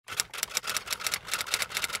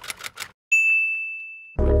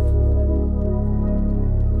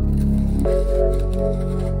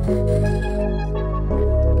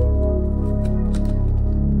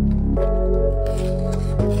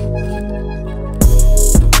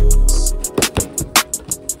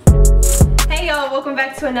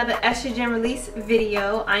back to another estrogen release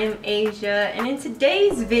video. I am Asia, and in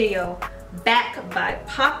today's video, back by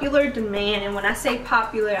popular demand, and when I say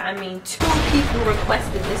popular, I mean 2 people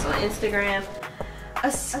requested this on Instagram, a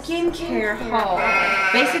skincare haul.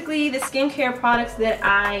 Basically, the skincare products that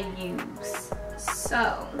I use.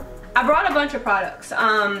 So, I brought a bunch of products.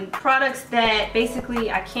 Products that basically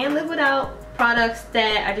I can't live without, products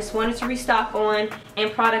that I just wanted to restock on,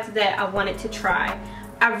 and products that I wanted to try.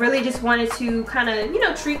 I really just wanted to kind of,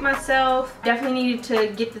 treat myself. Definitely needed to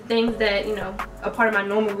get the things that, a part of my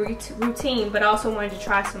normal routine, but also wanted to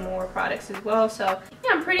try some more products as well. So,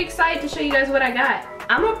 yeah, I'm pretty excited to show you guys what I got.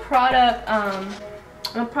 I'm a product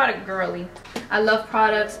girly. I love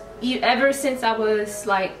products. Ever since I was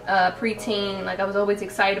like preteen, I was always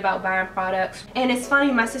excited about buying products. And it's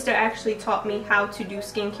funny, my sister actually taught me how to do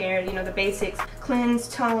skincare, the basics: cleanse,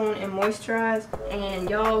 tone, and moisturize. And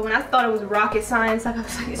y'all, when I thought it was rocket science, I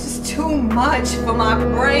was like, it's just too much for my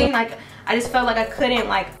brain. I just felt like I couldn't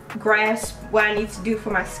grasp what I need to do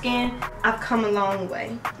for my skin. I've come a long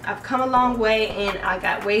way. I've come a long way, and I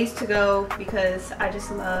got ways to go because I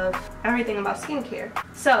just love everything about skincare.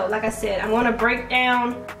 So, like I said, I'm going to break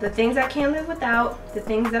down the things I can't live without, the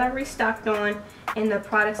things that I restocked on, and the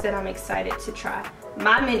products that I'm excited to try.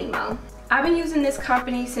 My Mini Mo. I've been using this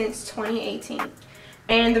company since 2018.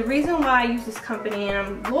 And the reason why I use this company and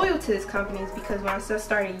I'm loyal to this company is because when I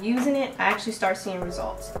started using it, I actually started seeing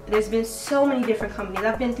results. There's been so many different companies.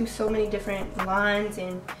 I've been through so many different lines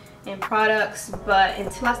and products, but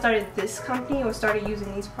until I started this company or started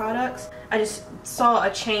using these products, I just saw a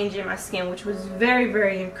change in my skin, which was very,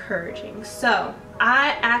 very encouraging. So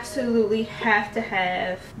I absolutely have to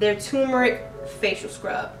have their turmeric facial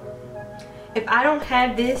scrub. If I don't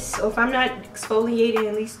have this, or if I'm not exfoliating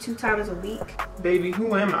at least 2 times a week, baby,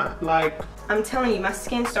 who am I? I'm telling you, my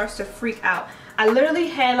skin starts to freak out. I literally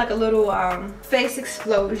had a little face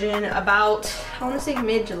explosion about, I want to say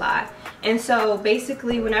mid-July. And so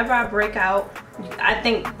basically, whenever I break out, I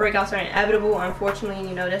think breakouts are inevitable.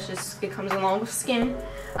 Unfortunately, that's just, it comes along with skin.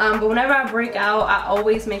 But whenever I break out, I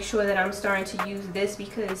always make sure that I'm starting to use this,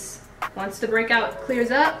 because once the breakout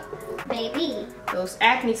clears up, baby, those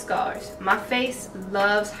acne scars. My face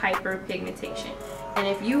loves hyperpigmentation. And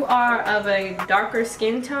if you are of a darker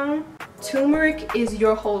skin tone, turmeric is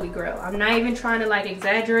your holy grail. I'm not even trying to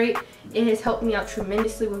exaggerate. It has helped me out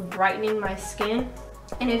tremendously with brightening my skin,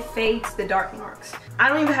 and it fades the dark marks. I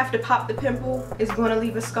don't even have to pop the pimple. It's going to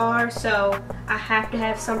leave a scar, so I have to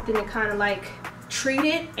have something to kind of treat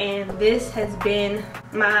it, and this has been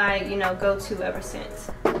my go-to ever since.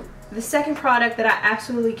 The second product that I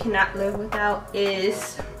absolutely cannot live without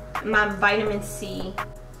is my vitamin C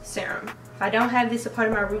serum. If I don't have this a part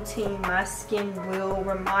of my routine, my skin will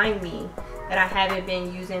remind me that I haven't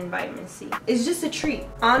been using vitamin C. It's just a treat.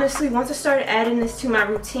 Honestly, once I started adding this to my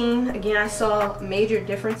routine, again, I saw major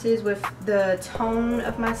differences with the tone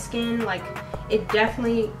of my skin. It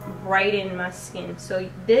definitely brightened my skin. So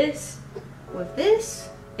this, with this,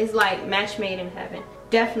 is like match made in heaven.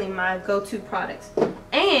 Definitely my go-to products.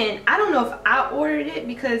 And I don't know if I ordered it,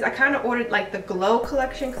 because I kind of ordered the Glow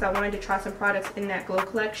collection because I wanted to try some products in that Glow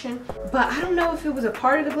collection. But I don't know if it was a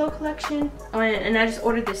part of the Glow collection, and I just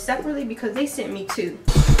ordered this separately because they sent me 2.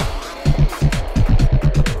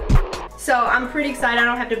 So I'm pretty excited. I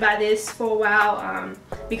don't have to buy this for a while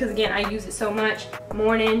because again, I use it so much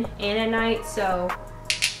morning and at night. So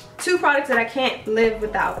 2 products that I can't live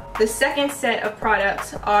without. The second set of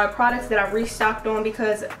products are products that I restocked on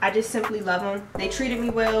because I just simply love them. They treated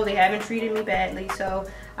me well. They haven't treated me badly. So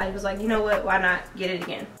I was like, you know what? Why not get it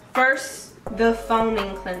again? First, the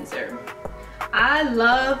foaming cleanser. I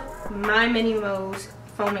love my Mini Mo's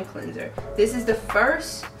foaming cleanser. This is the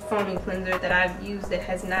first foaming cleanser that I've used that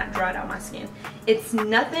has not dried out my skin. It's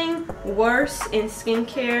nothing worse in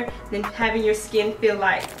skincare than having your skin feel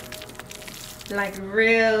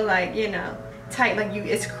real, tight,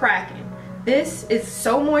 it's cracking. This is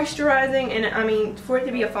so moisturizing, and I mean, for it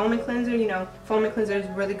to be a foaming cleanser, foaming cleanser is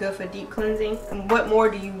really good for deep cleansing. And what more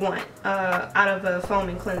do you want out of a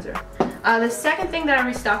foaming cleanser? The second thing that I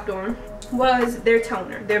restocked on was their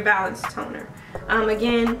toner, their balanced toner.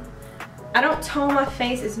 Again, I don't tone my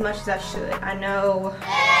face as much as I should. I know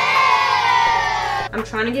I'm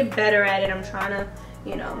trying to get better at it. I'm trying to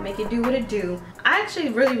make it do what it do. I actually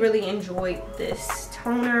really enjoyed this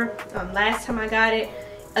toner last time I got it.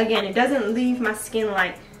 Again, it doesn't leave my skin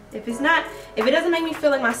if it doesn't make me feel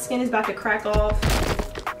like my skin is about to crack off,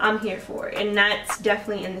 I'm here for it. And that's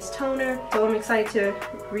definitely in this toner. So I'm excited to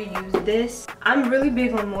reuse this. I'm really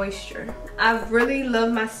big on moisture. I really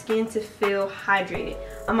love my skin to feel hydrated.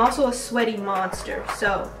 I'm also a sweaty monster,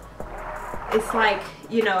 so it's like,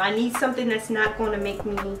 you know, I need something that's not going to make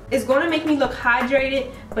me, it's going to make me look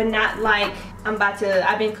hydrated, but not like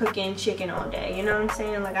I've been cooking chicken all day, you know what I'm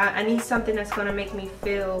saying? Like I need something that's going to make me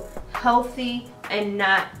feel healthy and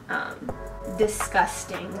not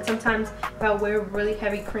disgusting. Sometimes if I wear really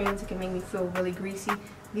heavy creams, it can make me feel really greasy.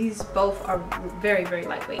 These both are very, very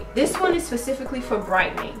lightweight. This one is specifically for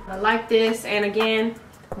brightening. I like this, and again,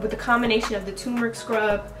 with the combination of the turmeric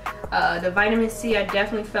scrub, the vitamin C, I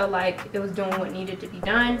definitely felt like it was doing what needed to be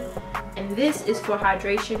done. And this is for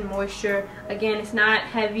hydration, moisture. Again, it's not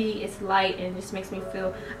heavy, it's light, and it just makes me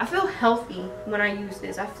feel, I feel healthy when I use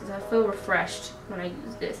this. I feel refreshed when I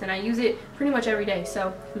use this, and I use it pretty much every day,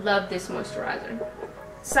 so love this moisturizer.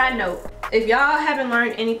 Side note, if y'all haven't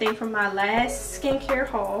learned anything from my last skincare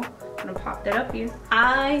haul, I'm gonna pop that up here.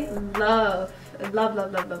 I love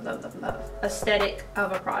aesthetic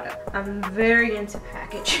of a product. I'm very into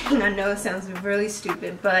packaging. I know it sounds really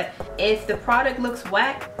stupid, but if the product looks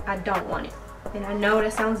whack, I don't want it. And I know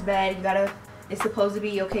that sounds bad. It's supposed to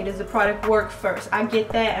be, okay, does the product work first? I get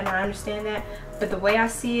that and I understand that, but the way I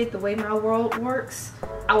see it, the way my world works,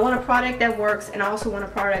 I want a product that works, and I also want a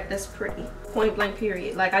product that's pretty. Point blank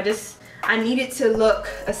period. Like I need it to look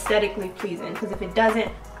aesthetically pleasing, because if it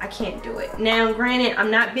doesn't, I can't do it. Now granted, I'm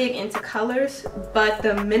not big into colors, but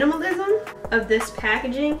the minimalism of this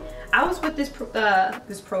packaging, I was with this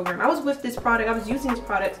program, I was with this product, I was using this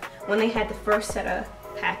product when they had the first set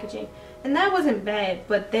of packaging, and that wasn't bad,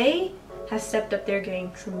 but they have stepped up their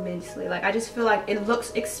game tremendously. Like I just feel like it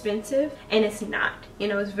looks expensive and it's not, you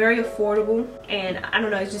know, it's very affordable, and I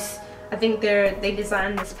don't know, it's just, I think they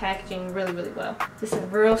designed this packaging really, really well. This is a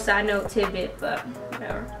real side note tidbit, but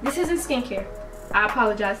whatever. This isn't skincare. I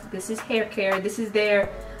apologize. This is hair care. This is their,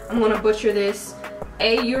 I'm gonna butcher this,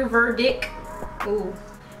 Ayurvedic. Ooh.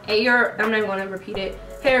 I'm not gonna repeat it.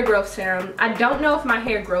 Hair growth serum. I don't know if my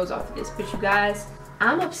hair grows off of this, but you guys,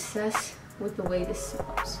 I'm obsessed with the way this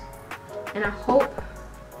smells. And I hope,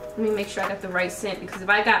 let me make sure I got the right scent, because if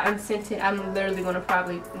I got unscented, I'm literally gonna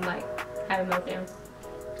probably like have a meltdown.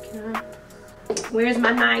 Where's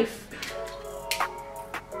my knife?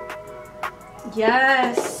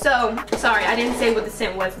 Yes. So sorry, I didn't say what the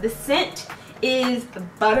scent was. The scent is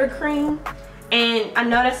buttercream, and I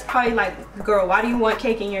know that's probably like, girl, why do you want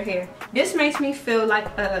cake in your hair? This makes me feel like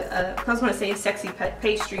I was gonna say a sexy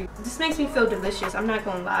pastry. This makes me feel delicious. I'm not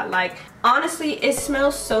gonna lie. Like honestly, it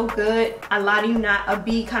smells so good. I lie to you not. A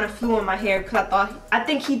bee kind of flew on my hair because I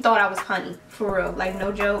think he thought I was honey, for real. Like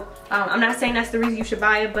no joke. I'm not saying that's the reason you should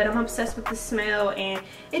buy it, but I'm obsessed with the smell, and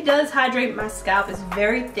it does hydrate my scalp. It's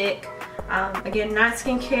very thick. Again, not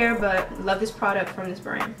skincare, but love this product from this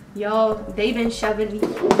brand. Y'all, they've been shoving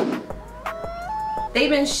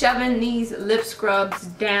these lip scrubs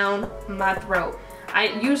down my throat.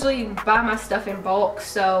 I usually buy my stuff in bulk,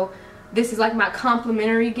 so this is like my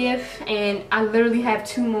complimentary gift, and I literally have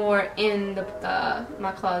 2 more in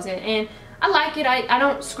my closet, and I like it. I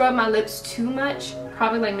don't scrub my lips too much,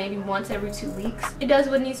 probably like maybe once every 2 weeks. It does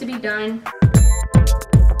what needs to be done.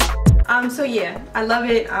 So yeah, I love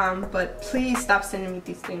it, but please stop sending me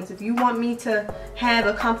these things. If you want me to have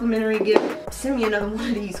a complimentary gift, send me another one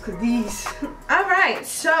of these, because these... Alright,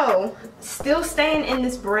 so still staying in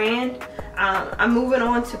this brand, I'm moving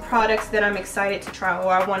on to products that I'm excited to try,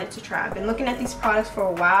 or I wanted to try. I've been looking at these products for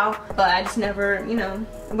a while, but I just never, you know,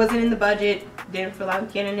 it wasn't in the budget, didn't feel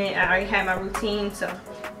like getting it. I already had my routine, so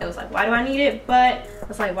it was like, why do I need it? But I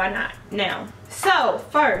was like, why not now? So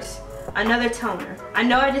first, another toner. I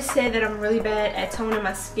know I just said that I'm really bad at toning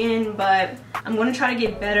my skin, but I'm going to try to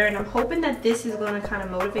get better, and I'm hoping that this is going to kind of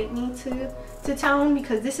motivate me to tone,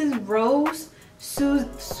 because this is Rose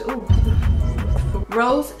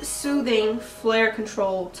Soothing Flare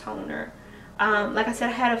Control Toner. Like I said,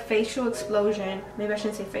 I had a facial explosion. Maybe I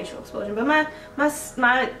shouldn't say facial explosion, but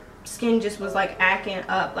my skin just was like acting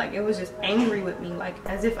up. Like it was just angry with me, like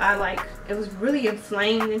as if it was really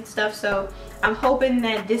inflamed and stuff. So I'm hoping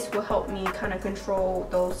that this will help me kind of control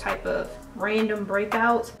those type of random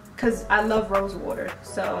breakouts, because I love rose water,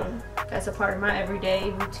 so that's a part of my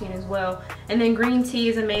everyday routine as well. And then green tea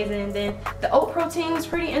is amazing, and then the oat protein was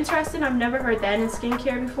pretty interesting. I've never heard that in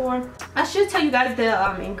skincare before. I should tell you guys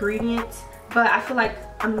the ingredients, but I feel like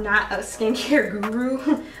I'm not a skincare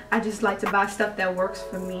guru. I just like to buy stuff that works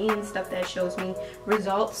for me and stuff that shows me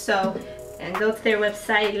results. So, and go to their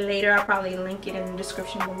website later. I'll probably link it in the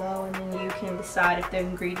description below, and then you can decide if the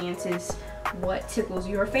ingredients is what tickles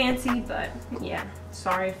your fancy. But yeah,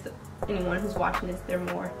 sorry if anyone who's watching this, they're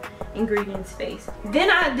more ingredients based. Then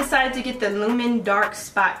I decided to get the Lumen Dark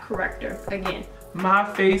Spot Corrector. Again, my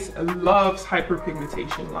face loves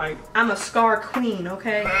hyperpigmentation. Like, I'm a scar queen,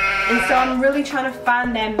 okay? And so I'm really trying to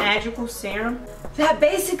find that magical serum that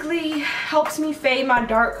basically helps me fade my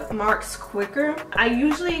dark marks quicker. I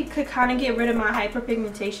usually could kind of get rid of my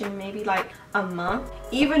hyperpigmentation in maybe like a month,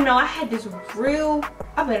 even though I had this real,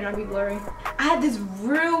 I better not be blurry, I had this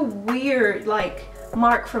real weird like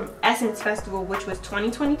mark from Essence Festival, which was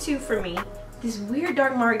 2022 for me. This weird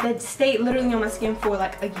dark mark that stayed literally on my skin for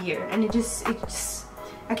like a year, and it just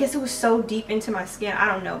I guess it was so deep into my skin, I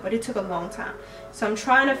don't know, but it took a long time. So I'm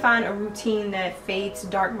trying to find a routine that fades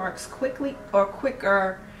dark marks quickly or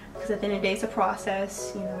quicker, because at the end of the day it's a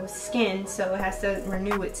process, you know, skin, so it has to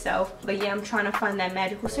renew itself. But yeah, I'm trying to find that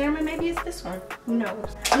magical serum, and maybe it's this one, who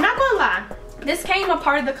knows. I'm not gonna lie, this came a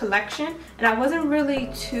part of the collection and I wasn't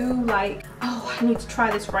really too like, oh, I need to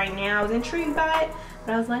try this right now. I was intrigued by it,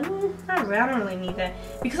 but I was like, I don't really need that,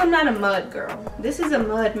 because I'm not a mud girl. This is a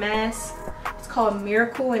mud mask. It's called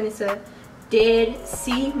Miracle, and it's a Dead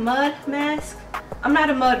Sea mud mask. I'm not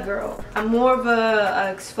a mud girl. I'm more of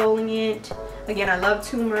a exfoliant. Again, I love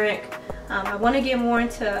turmeric. I want to get more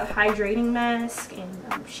into hydrating mask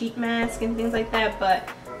and sheet mask and things like that, but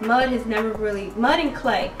mud has never really, mud and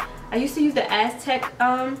clay. I used to use the Aztec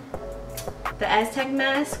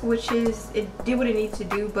mask, which is, it did what it needed to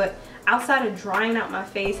do, but outside of drying out my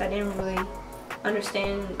face, I didn't really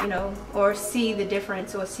understand, you know, or see the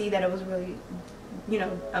difference, or see that it was really, you know,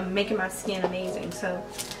 making my skin amazing. So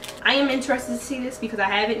I am interested to see this because I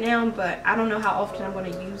have it now, but I don't know how often I'm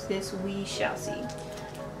going to use this. We shall see.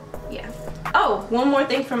 Yeah. Oh, one more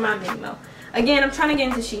thing from my mini-mo. Again, I'm trying to get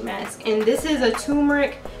into sheet mask, and this is a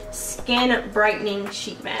turmeric skin brightening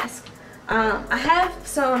sheet mask. I have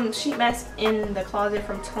some sheet masks in the closet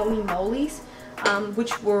from Tony Moly's,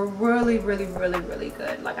 which were really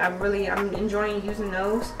good. Like, I'm enjoying using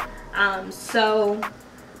those. So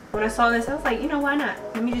when I saw this, I was like, you know, why not?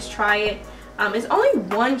 Let me just try it. It's only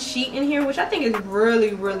one sheet in here, which I think is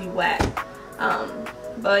really whack.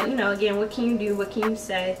 But you know, again, what can you do? What can you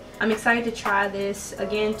say? I'm excited to try this.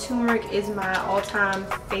 Again, turmeric is my all-time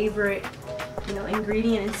favorite, you know,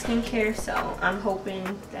 ingredient in skincare. So I'm hoping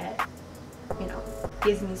that, you know,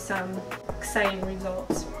 gives me some exciting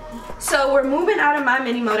results. So we're moving out of my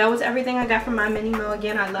mini-mo. That was everything I got from my mini-mo.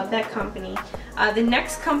 Again, I love that company. The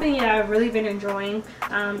next company that I've really been enjoying,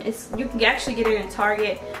 is, you can actually get it in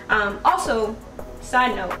Target. Also,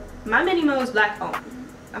 side note, my mini-mo is black owned.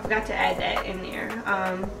 I forgot to add that in there.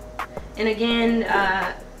 And again,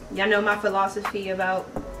 y'all know my philosophy about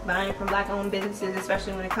buying from black owned businesses,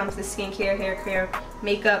 especially when it comes to skincare, hair care,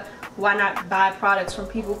 makeup. Why not buy products from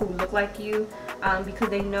people who look like you, because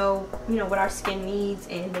they know, you know, what our skin needs,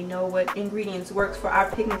 and they know what ingredients works for our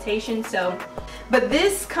pigmentation. So, but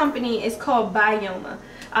this company is called Bioma.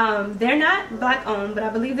 They're not black owned, but I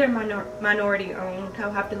believe they're minority owned.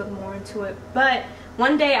 I'll have to look more into it. But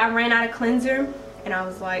one day I ran out of cleanser, and I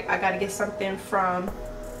was like, I gotta get something from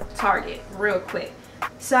Target real quick.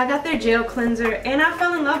 So I got their gel cleanser, and I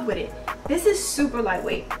fell in love with it. This is super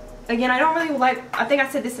lightweight. Again, I don't really like, I think I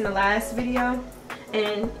said this in the last video,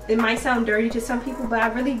 and it might sound dirty to some people, but I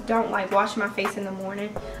really don't like washing my face in the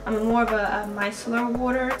morning. I'm more of a micellar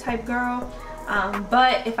water type girl.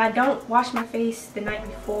 But if I don't wash my face the night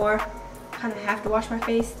before, I kind of have to wash my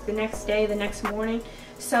face the next day, the next morning.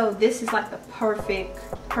 So this is like the perfect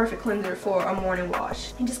cleanser for a morning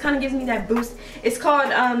wash. It just kind of gives me that boost. It's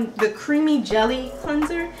called the Creamy Jelly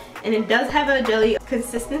Cleanser, and it does have a jelly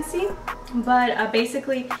consistency, but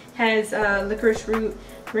basically has licorice root,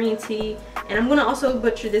 green tea, and I'm gonna also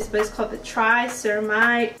butcher this, but it's called the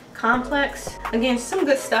Triceramide Complex. Again, some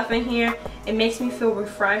good stuff in here. It makes me feel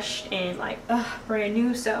refreshed and like brand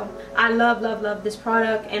new. So I love this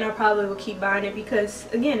product, and I probably will keep buying it because,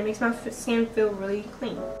 again, it makes my skin feel really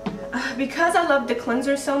clean. Because I love the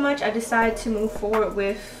cleanser so much, I decided to move forward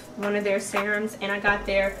with one of their serums, and I got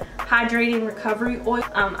their hydrating recovery oil.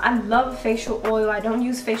 I love facial oil. I don't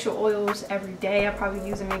use facial oils every day. I probably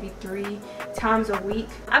use it maybe 3 times a week.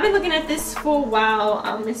 I've been looking at this for a while,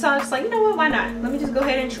 and so I was like, you know what, why not? Let me just go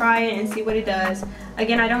ahead and try it and see what it does.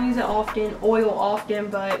 Again, I don't use it often,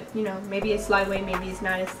 but you know, maybe it's lightweight, maybe it's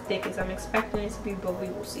not as thick as I'm expecting it to be, but we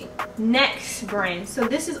will see. Next brand. So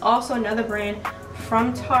this is also another brand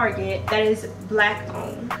from Target that is black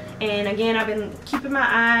owned. And again, I've been keeping my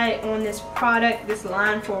eye on this product, this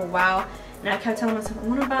line, for a while, and I kept telling myself, I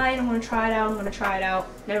want to buy it, I want to try it out, I'm going to try it out.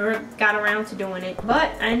 Never got around to doing it,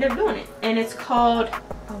 but I ended up doing it. And it's called,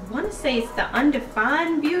 I want to say it's the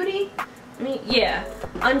Undefined Beauty. I mean, yeah,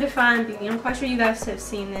 Undefined Beauty. I'm quite sure you guys have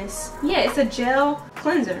seen this. Yeah, it's a gel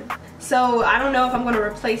cleanser. So I don't know if I'm going to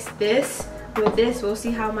replace this with this. We'll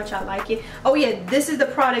see how much I like it. Oh yeah, this is the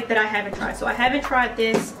product that I haven't tried. So I haven't tried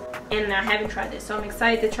this and I haven't tried this. So I'm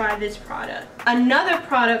excited to try this product. Another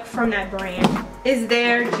product from that brand is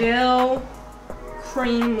their gel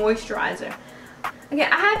cream moisturizer.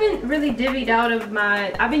 Again, I haven't really divvied out of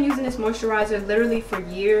my, I've been using this moisturizer literally for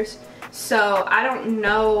years. So I don't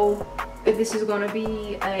know if this is going to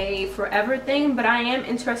be a forever thing, but I am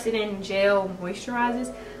interested in gel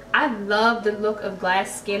moisturizers. I love the look of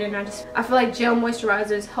glass skin, and I feel like gel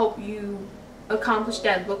moisturizers help you accomplish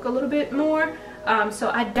that look a little bit more. So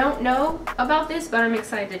I don't know about this, but I'm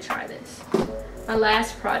excited to try this. My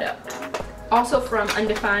last product, also from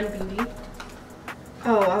Undefined Beauty.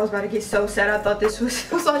 Oh, I was about to get so sad. I thought this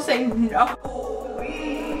was, I was about to say no.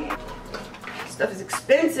 Stuff is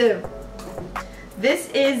expensive. This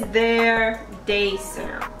is their day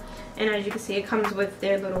serum, and as you can see, it comes with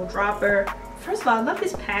their little dropper. First of all, I love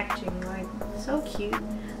this packaging, like so cute.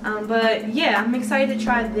 But yeah, I'm excited to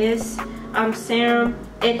try this serum.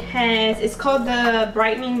 It's called the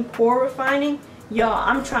Brightening Pore Refining. Y'all,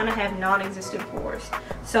 I'm trying to have non-existent pores,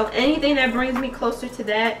 so anything that brings me closer to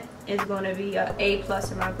that is going to be a A+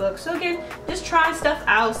 in my book. So again, just trying stuff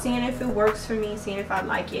out, seeing if it works for me, seeing if I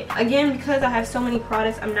like it. Again, because I have so many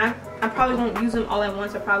products, I probably won't use them all at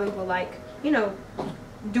once. I probably will, like, you know,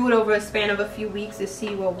 do it over a span of a few weeks to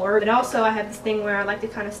see what works. But also I have this thing where I like to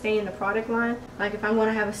kind of stay in the product line. Like if I want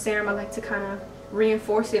to have a serum, I like to kind of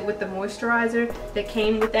reinforce it with the moisturizer that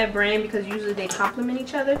came with that brand, because usually they complement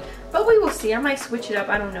each other. But we will see. I might switch it up.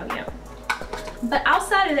 I don't know yet. But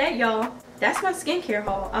outside of that, y'all, that's my skincare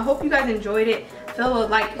haul. I hope you guys enjoyed it.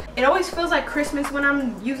 It always feels like Christmas when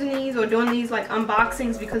I'm using these or doing these like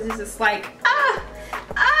unboxings, because it's just like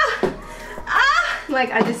like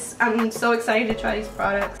I'm so excited to try these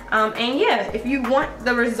products. And yeah, if you want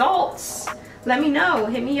the results, let me know,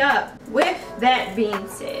 hit me up. With that being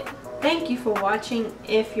said, thank you for watching.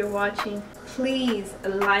 If you're watching, please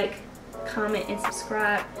like, comment, and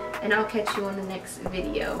subscribe, and I'll catch you on the next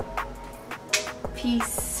video.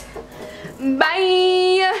 Peace.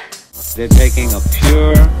 Bye. They're taking a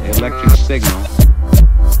pure electric signal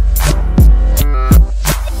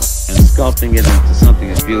and sculpting it into something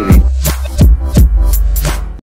of beauty.